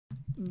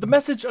The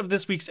message of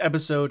this week's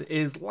episode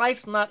is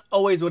life's not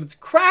always what it's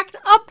cracked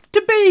up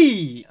to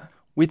be.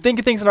 We think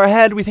of things in our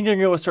head, we think they're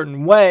going to go a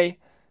certain way,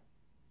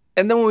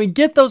 and then when we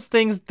get those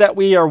things that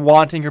we are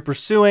wanting or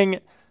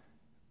pursuing,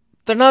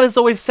 they're not as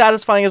always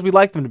satisfying as we'd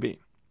like them to be.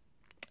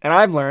 And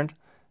I've learned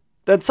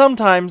that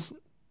sometimes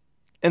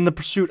in the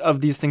pursuit of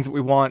these things that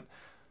we want,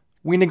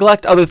 we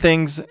neglect other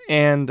things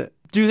and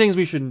do things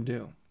we shouldn't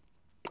do,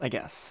 I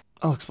guess.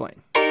 I'll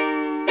explain.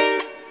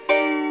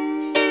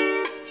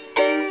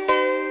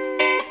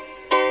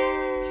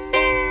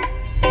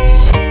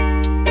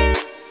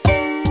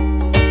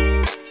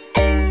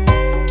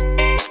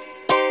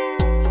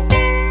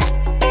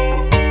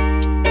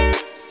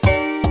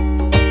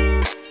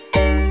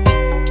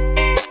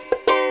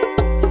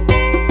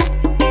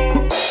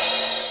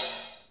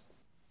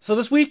 So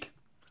this week,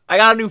 I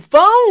got a new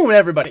phone,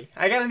 everybody.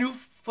 I got a new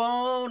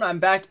phone. I'm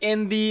back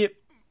in the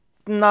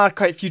not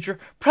quite future,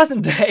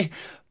 present day.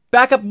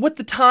 Back up with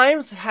the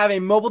times, have a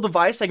mobile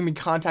device. I can be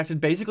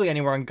contacted basically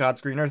anywhere on God's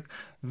green earth.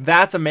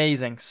 That's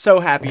amazing. So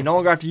happy. No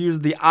longer have to use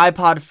the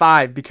iPod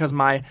 5 because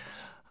my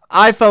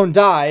iPhone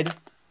died.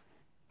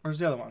 Where's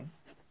the other one?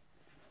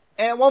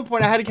 And at one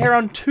point, I had to carry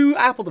around 2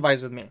 Apple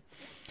devices with me.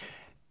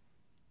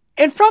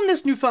 And from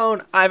this new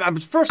phone, I'm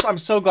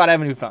so glad I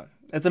have a new phone.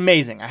 It's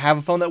amazing. I have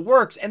a phone that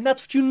works, and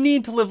that's what you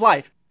need to live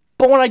life.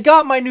 But when I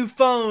got my new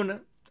phone,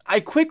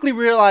 I quickly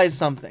realized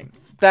something.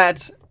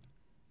 That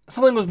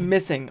something was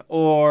missing,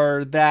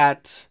 or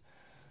that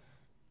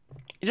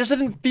it just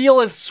didn't feel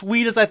as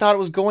sweet as I thought it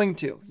was going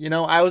to. You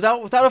know, I was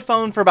out without a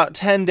phone for about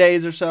 10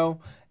 days or so,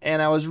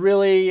 and I was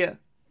really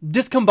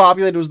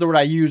discombobulated was the word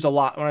I used a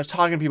lot when I was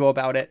talking to people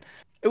about it.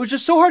 It was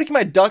just so hard to keep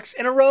my ducks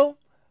in a row,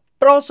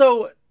 but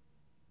also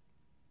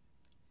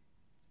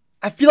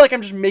I feel like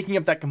I'm just making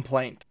up that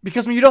complaint.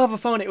 Because when you don't have a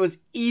phone, it was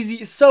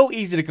so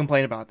easy to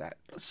complain about that.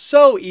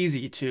 So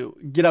easy to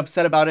get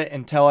upset about it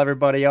and tell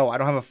everybody, oh, I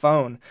don't have a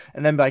phone.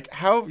 And then be like,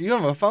 how, you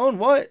don't have a phone?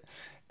 What?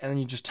 And then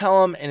you just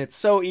tell them, and it's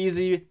so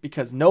easy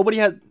because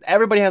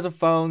everybody has a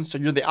phone, so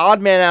you're the odd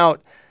man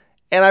out.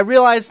 And I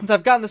realized since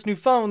I've gotten this new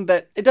phone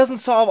that it doesn't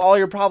solve all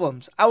your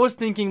problems. I was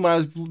thinking when I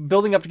was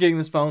building up to getting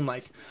this phone,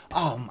 like,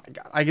 oh my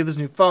God, I get this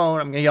new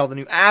phone, I'm going to get all the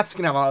new apps, it's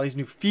going to have all these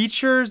new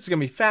features, it's going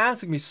to be fast,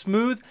 it's going to be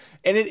smooth.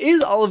 And it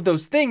is all of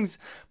those things,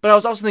 but I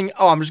was also thinking,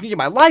 oh, I'm just going to get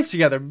my life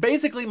together.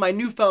 Basically, my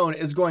new phone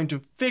is going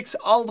to fix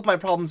all of my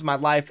problems in my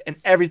life, and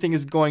everything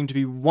is going to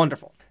be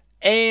wonderful.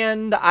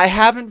 And I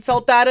haven't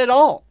felt that at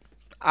all.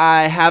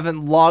 I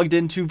haven't logged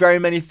into very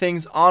many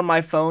things on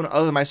my phone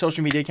other than my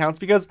social media accounts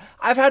because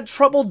I've had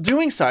trouble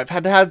doing so. I've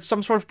had to have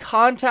some sort of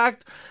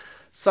contact,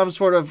 some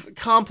sort of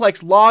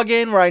complex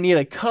login where I need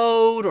a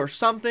code or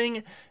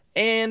something.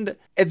 And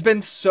it's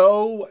been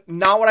so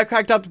not what I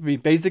cracked up to be.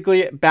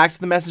 Basically, back to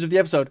the message of the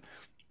episode.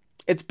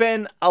 It's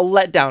been a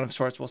letdown of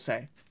sorts, we'll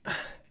say.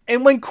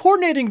 And when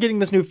coordinating getting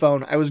this new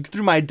phone, I was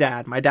through my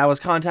dad. My dad was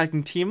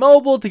contacting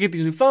T-Mobile to get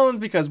these new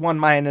phones because one,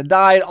 mine had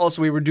died.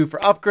 Also, we were due for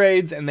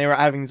upgrades, and they were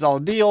having these all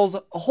deals.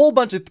 A whole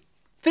bunch of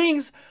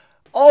things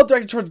all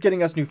directed towards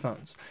getting us new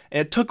phones.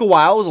 And it took a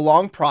while. It was a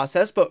long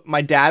process, but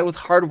my dad, with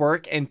hard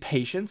work and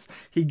patience,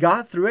 he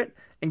got through it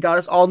and got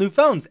us all new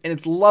phones. And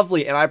it's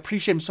lovely, and I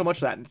appreciate him so much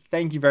for that. And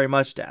thank you very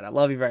much, Dad. I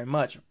love you very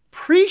much.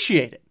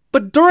 Appreciate it.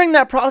 But during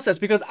that process,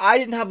 because I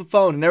didn't have a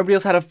phone and everybody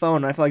else had a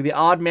phone, and I felt like the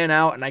odd man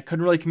out and I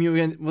couldn't really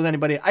communicate with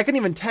anybody, I couldn't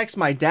even text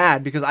my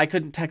dad because I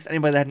couldn't text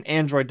anybody that had an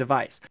Android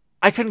device.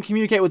 I couldn't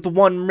communicate with the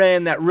one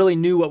man that really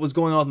knew what was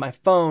going on with my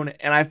phone,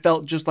 and I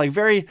felt just like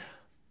very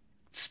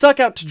stuck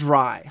out to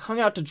dry, hung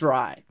out to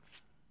dry.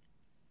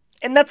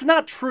 And that's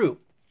not true.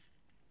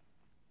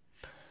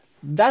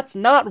 That's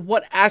not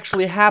what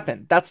actually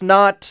happened. That's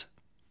not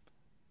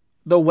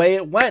the way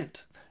it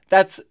went.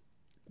 That's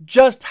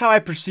just how I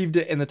perceived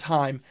it in the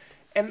time,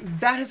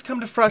 and that has come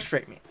to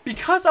frustrate me.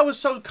 Because I was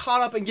so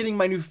caught up in getting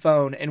my new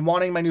phone and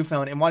wanting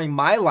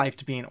my life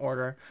to be in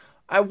order,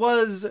 I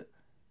don't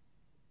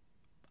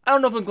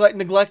know if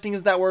neglecting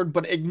is that word,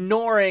 but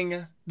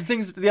ignoring the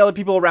things that the other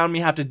people around me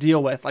have to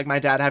deal with, like my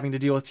dad having to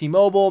deal with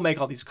T-Mobile, make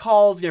all these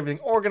calls, get everything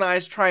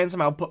organized, try and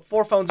somehow put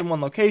 4 phones in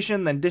one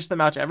location, then dish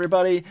them out to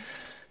everybody.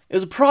 It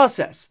was a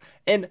process,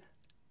 and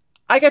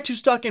I got too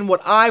stuck in what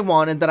I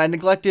wanted that I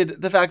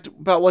neglected the fact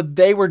about what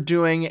they were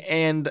doing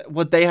and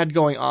what they had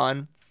going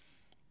on.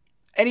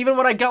 And even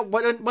when I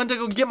went to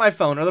go get my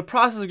phone, or the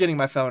process of getting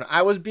my phone,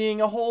 I was being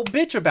a whole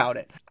bitch about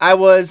it. I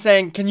was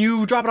saying, can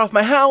you drop it off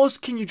my house?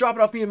 Can you drop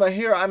it off me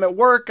here? I'm at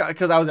work,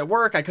 because I was at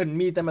work. I couldn't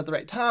meet them at the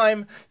right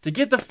time to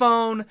get the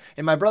phone,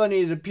 and my brother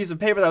needed a piece of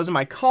paper that was in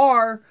my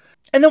car.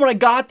 And then when I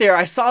got there,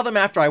 I saw them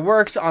after I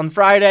worked on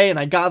Friday, and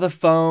I got the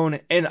phone.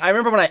 And I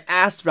remember when I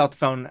asked about the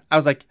phone, I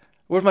was like,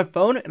 where's my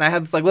phone? And I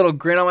had this like little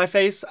grin on my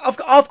face.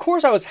 Of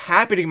course I was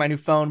happy to get my new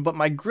phone, but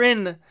my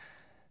grin,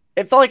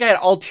 it felt like I had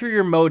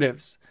ulterior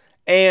motives.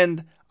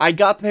 And I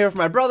got the paper from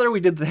my brother,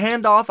 we did the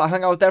handoff, I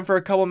hung out with them for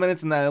a couple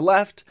minutes, and then I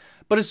left.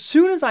 But as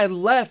soon as I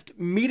left,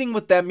 meeting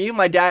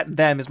my dad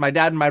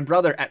and my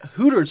brother at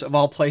Hooters of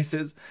all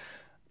places,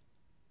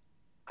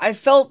 I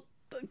felt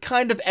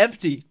kind of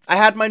empty. I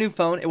had my new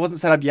phone. It wasn't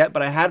set up yet,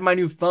 but I had my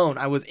new phone.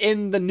 I was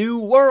in the new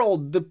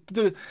world.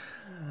 The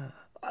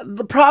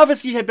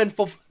prophecy had been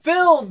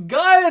fulfilled.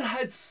 God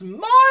had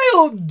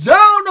smiled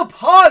down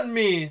upon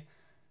me.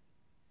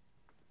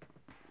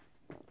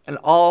 And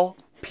all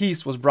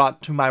peace was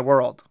brought to my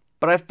world.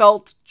 But I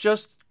felt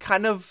just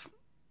kind of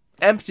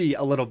empty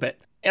a little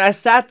bit. And I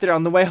sat there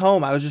on the way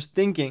home. I was just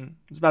thinking.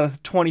 It was about a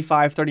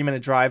 25,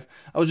 30-minute drive.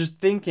 I was just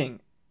thinking,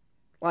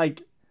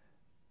 like,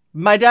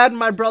 my dad and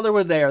my brother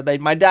were there.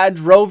 My dad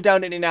drove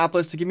down to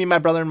Indianapolis to give me, my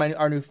brother, and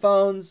our new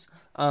phones,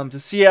 to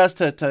see us,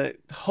 to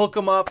hook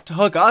them up, to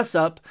hook us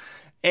up.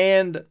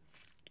 And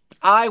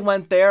I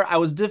went there. I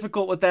was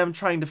difficult with them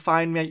trying to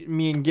find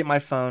me and get my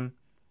phone.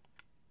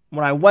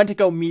 When I went to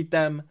go meet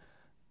them,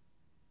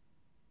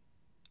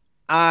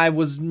 I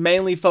was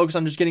mainly focused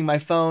on just getting my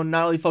phone,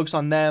 not really focused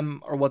on them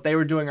or what they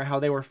were doing or how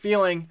they were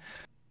feeling.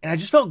 And I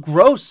just felt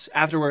gross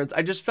afterwards.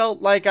 I just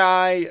felt like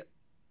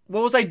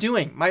what was I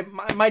doing?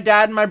 My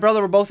dad and my brother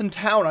were both in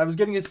town. I was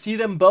getting to see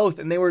them both,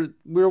 and there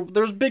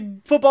was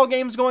big football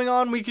games going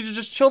on. We could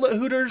just chill at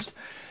Hooters,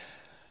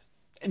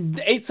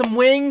 ate some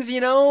wings,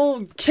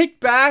 kick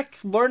back,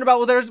 learn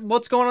about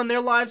what's going on in their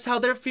lives, how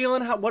they're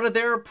feeling, what are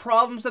their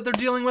problems that they're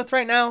dealing with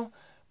right now.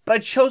 But I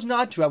chose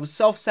not to. I was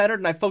self-centered,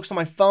 and I focused on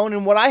my phone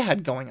and what I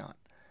had going on.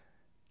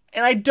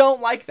 And I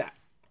don't like that.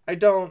 I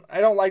don't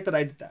like that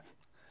I did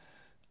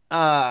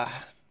that.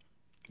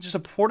 Just a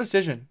poor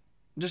decision.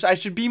 I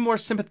should be more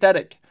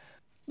sympathetic.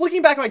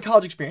 Looking back at my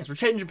college experience, we're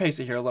changing pace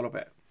here a little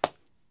bit.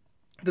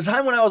 The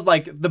time when I was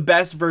like the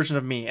best version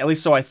of me, at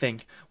least so I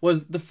think,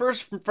 was the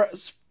first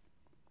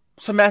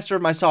semester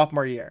of my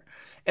sophomore year.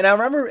 And I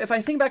remember, if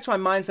I think back to my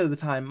mindset at the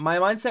time, my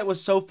mindset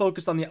was so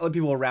focused on the other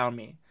people around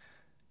me.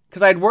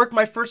 Because I had worked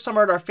my first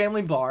summer at our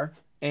family bar,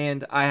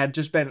 and I had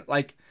just been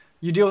like,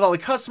 you deal with all the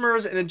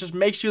customers, and it just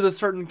makes you this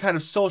certain kind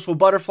of social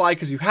butterfly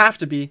because you have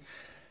to be.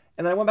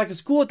 And then I went back to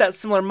school with that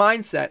similar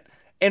mindset.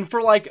 And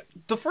for like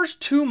the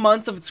first 2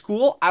 months of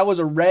school, I was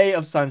a ray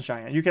of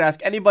sunshine. And you can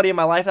ask anybody in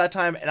my life at that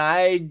time, and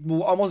I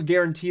will almost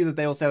guarantee that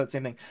they will say that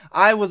same thing.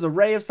 I was a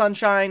ray of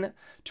sunshine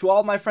to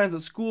all my friends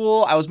at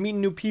school. I was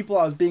meeting new people.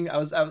 I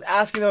was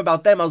asking them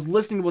about them. I was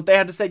listening to what they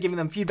had to say, giving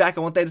them feedback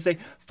on what they had to say,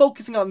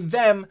 focusing on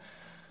them.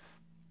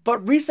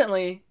 But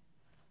recently,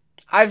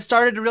 I've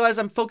started to realize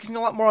I'm focusing a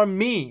lot more on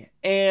me,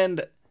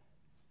 and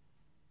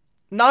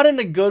not in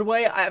a good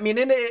way. I mean,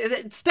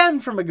 it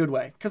stemmed from a good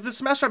way, because this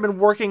semester I've been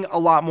working a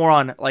lot more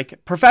on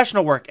like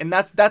professional work, and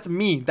that's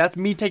me. That's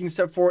me taking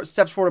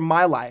steps forward in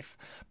my life.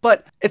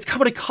 But it's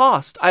come at a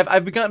cost.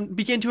 I've begun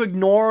to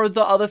ignore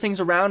the other things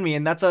around me,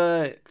 and that's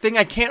a thing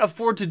I can't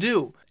afford to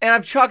do. And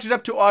I've chalked it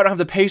up to, I don't have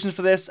the patience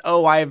for this.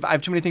 I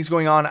have too many things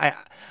going on.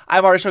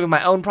 I've already struggled with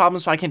my own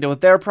problems, so I can't deal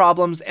with their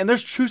problems. And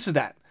there's truth to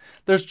that.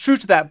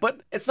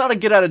 But it's not a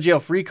get out of jail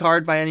free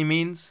card by any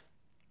means.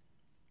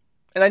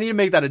 And I need to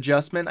make that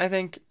adjustment, I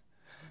think.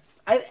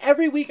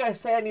 Every week I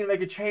say I need to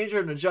make a change or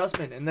an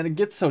adjustment, and then it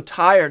gets so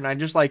tired, and I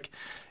just like,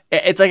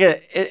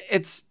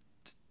 it's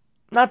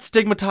not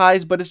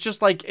stigmatized, but it's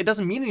just like, it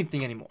doesn't mean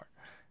anything anymore.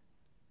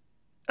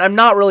 I'm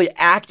not really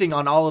acting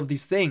on all of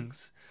these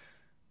things.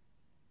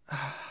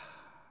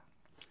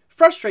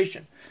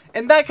 Frustration.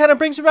 And that kind of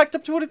brings me back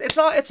up to what it's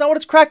not what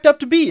it's cracked up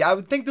to be. I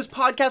would think this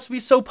podcast would be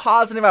so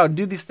positive. I would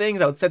do these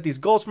things. I would set these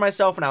goals for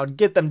myself, and I would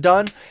get them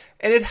done.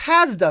 And it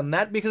has done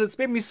that, because it's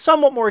made me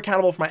somewhat more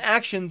accountable for my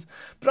actions.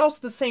 But also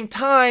at the same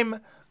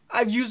time,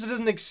 I've used it as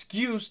an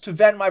excuse to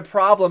vent my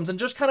problems and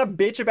just kind of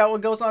bitch about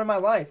what goes on in my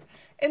life.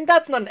 And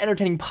that's not an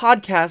entertaining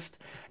podcast.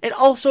 And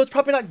also, it's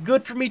probably not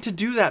good for me to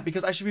do that,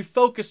 because I should be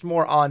focused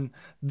more on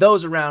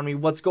those around me,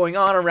 what's going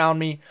on around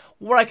me,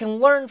 what I can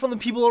learn from the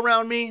people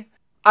around me.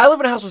 I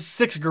live in a house with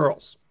 6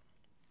 girls.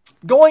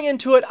 Going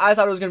into it, I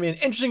thought it was going to be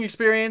an interesting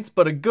experience,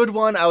 but a good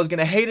one. I was going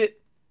to hate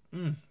it.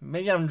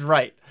 Maybe I'm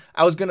right.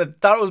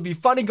 Thought it would be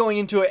funny going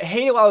into it,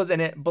 hate it while I was in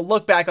it, but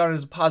look back on it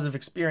as a positive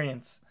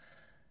experience.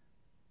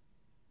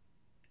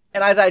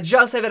 And as I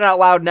just say that out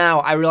loud now,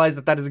 I realize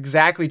that is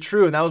exactly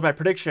true, and that was my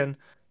prediction.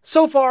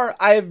 So far,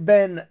 I've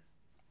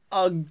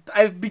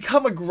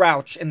become a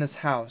grouch in this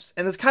house,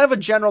 and it's kind of a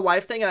general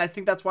life thing, and I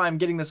think that's why I'm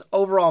getting this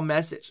overall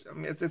message. I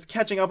mean, it's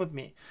catching up with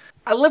me.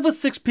 I live with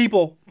 6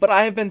 people, but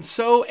I have been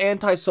so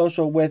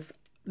antisocial with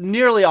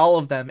nearly all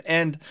of them,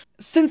 and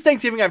since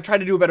Thanksgiving, I've tried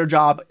to do a better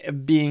job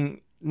of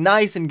being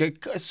nice and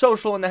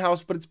social in the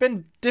house, but it's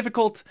been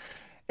difficult,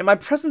 and my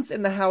presence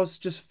in the house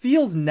just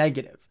feels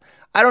negative.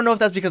 I don't know if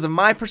that's because of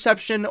my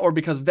perception, or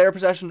because of their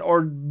perception,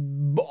 or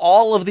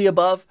all of the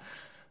above,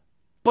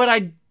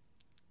 but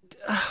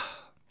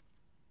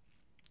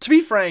to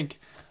be frank,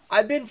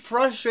 I've been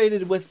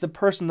frustrated with the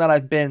person that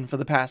I've been for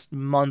the past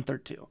month or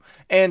two.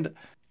 And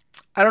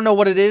I don't know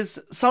what it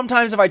is.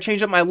 Sometimes if I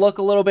change up my look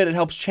a little bit, it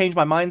helps change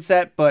my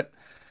mindset, but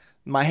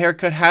my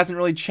haircut hasn't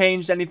really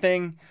changed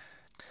anything.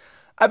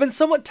 I've been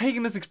somewhat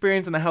taking this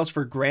experience in the house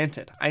for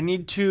granted. I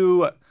need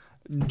to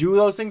do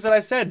those things that I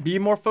said, be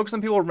more focused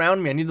on people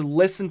around me. I need to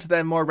listen to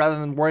them more rather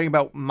than worrying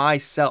about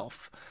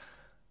myself.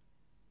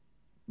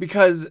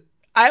 Because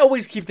I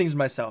always keep things to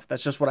myself.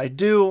 That's just what I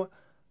do.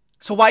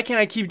 So why can't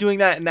I keep doing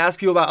that and ask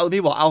people about other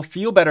people? I'll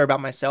feel better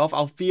about myself.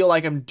 I'll feel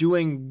like I'm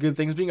doing good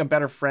things, being a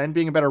better friend,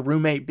 being a better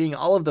roommate, being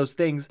all of those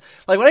things.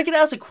 Like when I get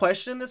asked a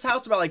question in this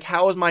house about like,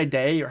 how was my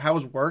day or how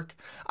was work?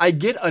 I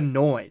get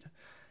annoyed.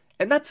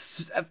 And that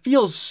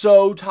feels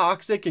so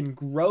toxic and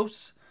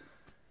gross.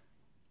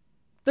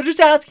 They're just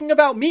asking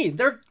about me.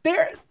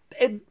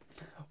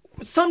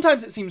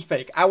 Sometimes it seems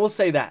fake. I will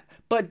say that.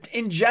 But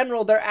in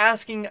general, they're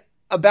asking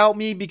about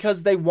me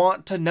because they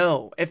want to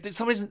know. If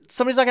somebody's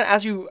not going to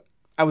ask you,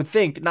 I would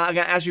think, not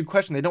going to ask you a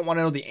question they don't want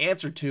to know the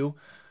answer to.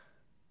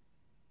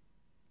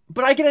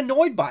 But I get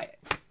annoyed by it.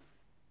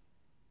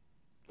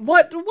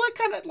 What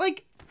kind of,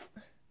 like,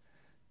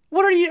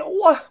 what are you,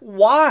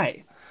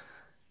 why?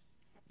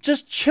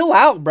 Just chill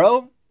out,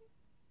 bro.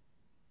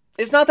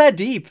 It's not that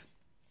deep.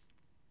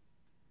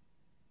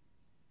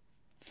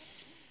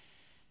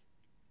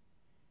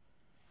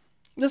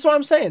 This is what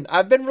I'm saying.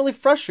 I've been really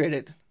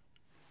frustrated.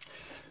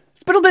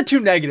 It's been a bit too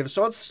negative,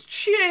 so let's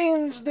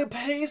change the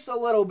pace a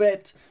little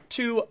bit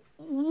to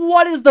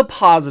what is the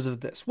positive of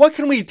this? What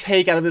can we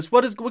take out of this?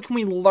 What can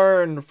we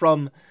learn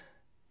from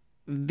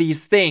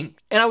these things?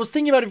 And I was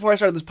thinking about it before I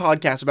started this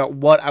podcast about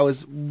what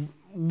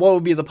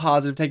would be the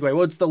positive takeaway?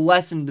 What's the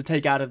lesson to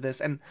take out of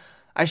this? And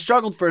I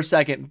struggled for a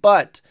second,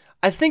 but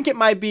I think it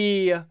might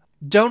be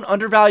don't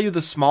undervalue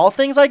the small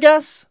things, I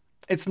guess.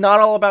 It's not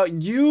all about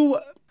you.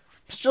 I'm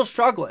still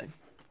struggling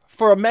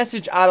for a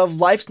message out of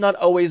life's not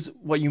always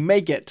what you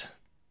make it.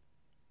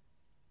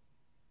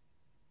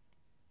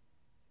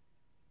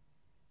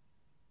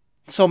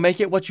 So make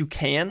it what you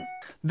can.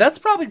 That's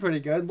probably pretty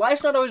good.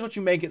 Life's not always what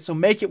you make it, so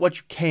make it what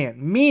you can.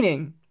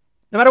 Meaning,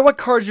 no matter what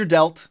cards you're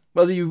dealt,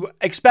 whether you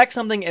expect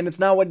something and it's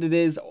not what it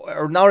is,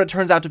 or not what it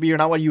turns out to be, or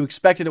not what you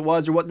expected it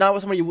was, or not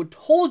what somebody would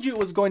told you it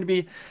was going to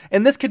be,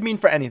 and this could mean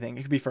for anything.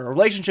 It could be for a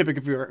relationship, it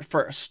could be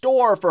for a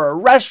store, for a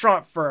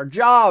restaurant, for a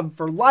job,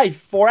 for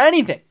life, for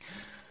anything.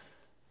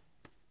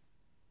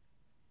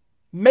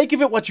 Make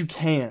of it what you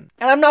can.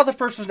 And I'm not the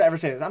first person to ever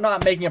say this. I'm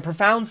not making a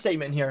profound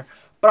statement here,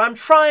 but I'm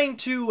trying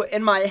to,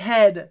 in my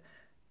head,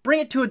 bring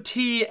it to a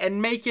T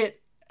and make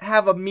it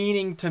have a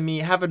meaning to me,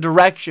 have a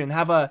direction,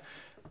 have a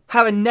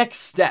next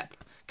step.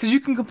 Because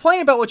you can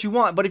complain about what you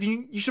want, but if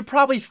you should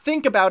probably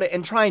think about it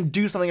and try and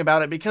do something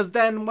about it, because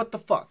then what the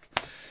fuck?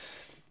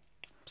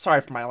 Sorry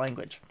for my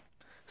language.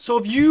 So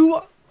if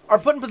you are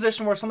put in a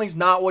position where something's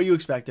not what you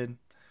expected,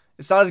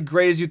 it's not as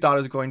great as you thought it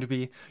was going to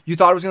be. You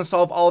thought it was going to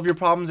solve all of your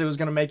problems. It was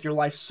going to make your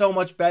life so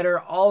much better,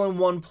 all in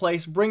one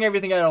place, bring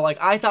everything together like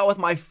I thought with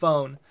my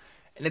phone.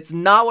 And it's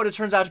not what it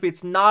turns out to be.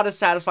 It's not as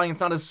satisfying.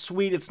 It's not as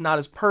sweet. It's not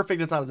as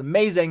perfect. It's not as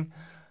amazing.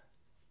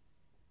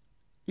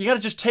 You got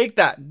to just take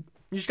that.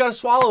 You just got to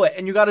swallow it.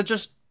 And you got to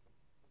just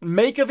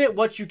make of it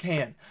what you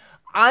can.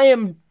 I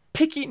am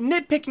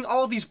nitpicking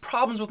all of these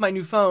problems with my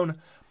new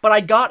phone, but I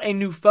got a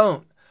new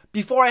phone.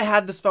 Before I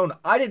had this phone,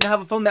 I didn't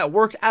have a phone that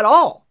worked at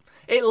all.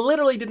 It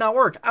literally did not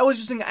work. I was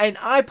using an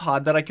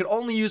iPod that I could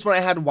only use when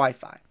I had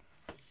Wi-Fi.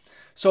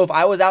 So if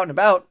I was out and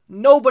about,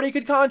 nobody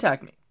could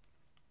contact me.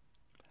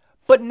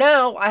 But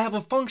now I have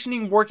a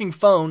functioning working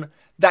phone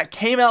that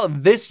came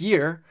out this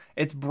year.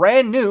 It's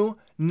brand new,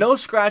 no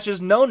scratches,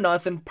 no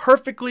nothing,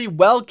 perfectly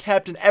well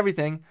kept and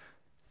everything.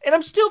 And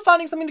I'm still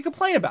finding something to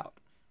complain about.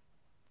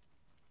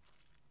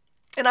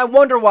 And I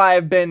wonder why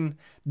I've been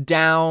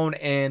down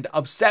and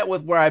upset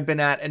with where I've been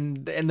at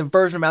and the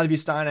version of Matthew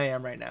Stein I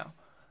am right now.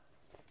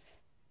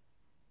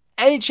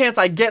 Any chance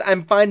I get,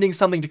 I'm finding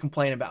something to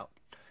complain about.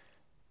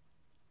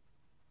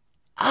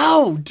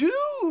 Oh,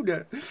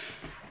 dude.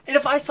 And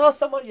if I saw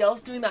somebody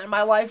else doing that in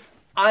my life,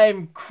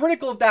 I'm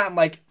critical of that. I'm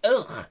like,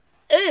 ugh.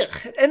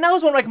 And that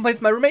was one of my complaints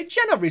with my roommate,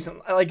 Jenna,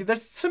 recently. Like,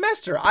 this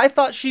semester. I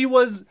thought she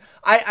was...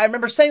 I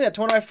remember saying that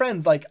to one of my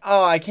friends. Like,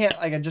 oh, I can't...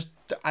 Like,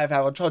 I've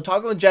had trouble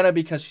talking with Jenna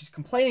because she's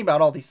complaining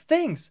about all these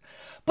things.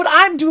 But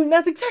I'm doing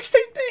that exact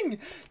same thing.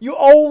 You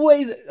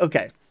always...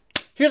 Okay.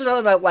 Here's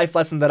another life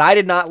lesson that I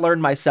did not learn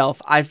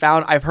myself. I've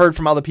heard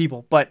from other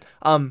people. But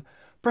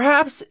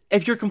perhaps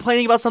if you're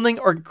complaining about something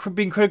or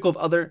being critical of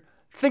other,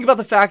 think about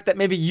the fact that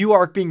maybe you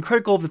are being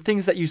critical of the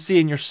things that you see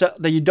in yourself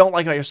that you don't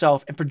like about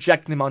yourself and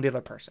projecting them on the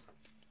other person.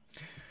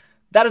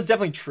 That is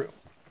definitely true.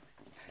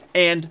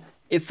 And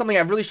it's something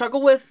I've really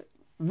struggled with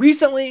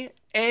recently.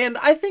 And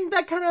I think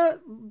that kind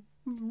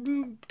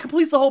of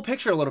completes the whole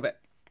picture a little bit.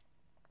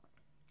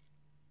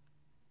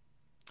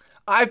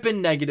 I've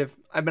been negative.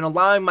 I've been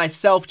allowing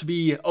myself to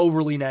be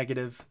overly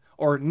negative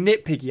or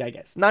nitpicky, I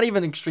guess. Not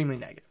even extremely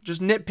negative.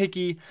 Just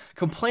nitpicky.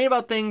 Complain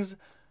about things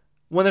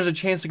when there's a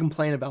chance to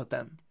complain about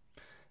them.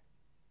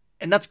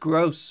 And that's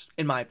gross,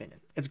 in my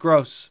opinion. It's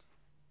gross.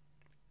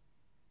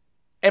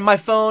 And my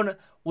phone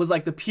was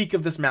like the peak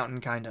of this mountain,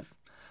 kind of.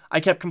 I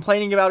kept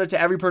complaining about it to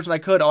every person I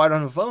could. Oh, I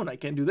don't have a phone. I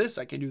can't do this.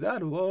 I can't do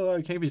that. Oh,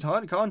 I can't be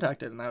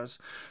contacted. And I was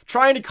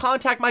trying to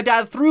contact my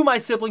dad through my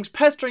siblings,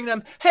 pestering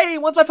them. Hey,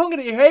 when's my phone going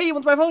to get here? Hey,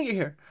 when's my phone get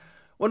here?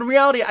 When in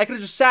reality, I could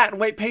have just sat and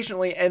wait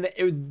patiently, and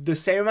the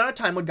same amount of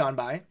time would have gone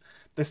by.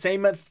 The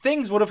same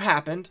things would have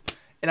happened,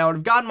 and I would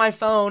have gotten my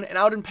phone, and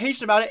I would have been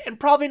patient about it, and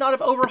probably not have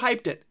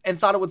overhyped it, and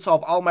thought it would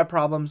solve all my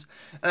problems,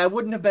 and I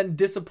wouldn't have been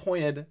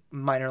disappointed,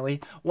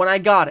 minorly, when I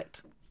got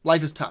it.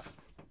 Life is tough.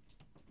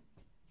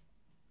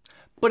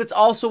 But it's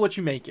also what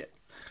you make it.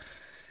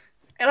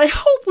 And I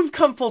hope we've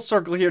come full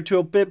circle here to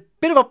a bit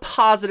of a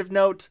positive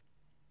note.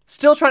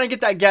 Still trying to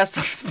get that guest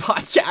on this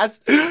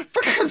podcast.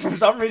 For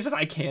some reason,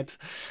 I can't.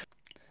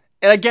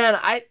 And again,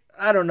 I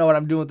don't know what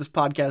I'm doing with this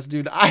podcast,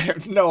 dude. I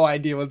have no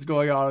idea what's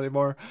going on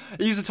anymore.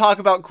 I used to talk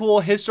about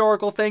cool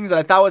historical things that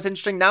I thought was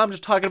interesting. Now I'm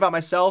just talking about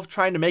myself,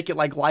 trying to make it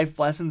like life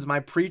lessons. Am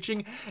I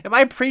preaching? Am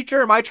I a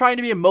preacher? Am I trying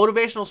to be a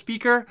motivational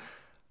speaker?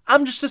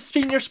 I'm just a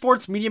senior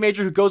sports media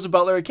major who goes to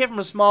Butler. I came from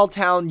a small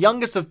town,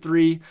 youngest of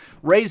 3,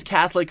 raised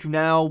Catholic, who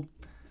now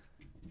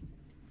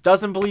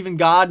doesn't believe in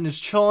God and is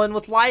chilling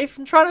with life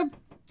and trying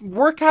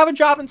to have a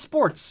job in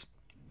sports.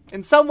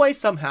 In some way,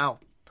 somehow.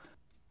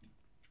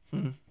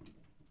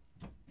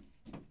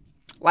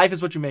 Life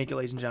is what you make it,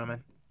 ladies and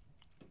gentlemen.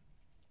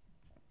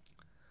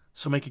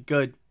 So make it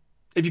good.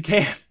 If you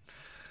can.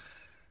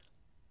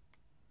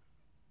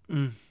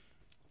 Okay.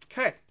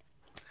 I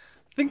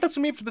think that's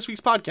going to be it for this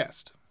week's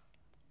podcast.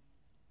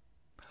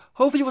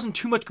 Hopefully it wasn't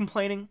too much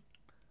complaining.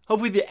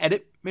 Hopefully the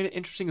edit made it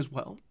interesting as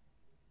well.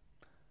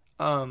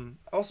 I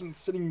also been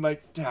sitting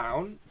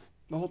down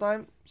the whole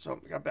time, so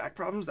I got back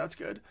problems. That's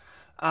good.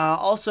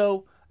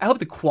 Also, I hope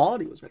the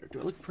quality was better.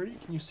 Do I look pretty?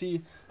 Can you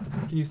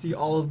see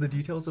all of the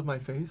details of my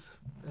face?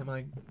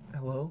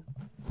 Hello?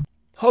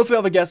 Hopefully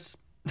I'll have a guest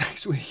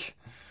next week.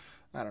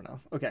 I don't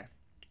know. Okay.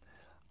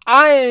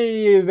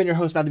 I've been your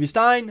host, Matthew B.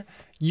 Stein.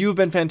 You've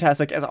been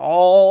fantastic as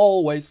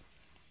always.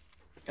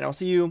 And I'll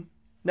see you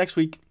next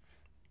week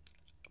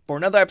for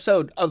another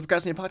episode of the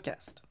Procrastinator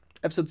Podcast.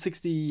 Episode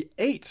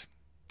 68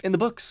 in the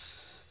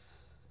books.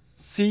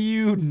 See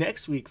you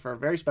next week for a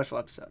very special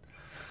episode.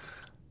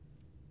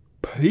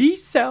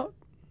 Peace out.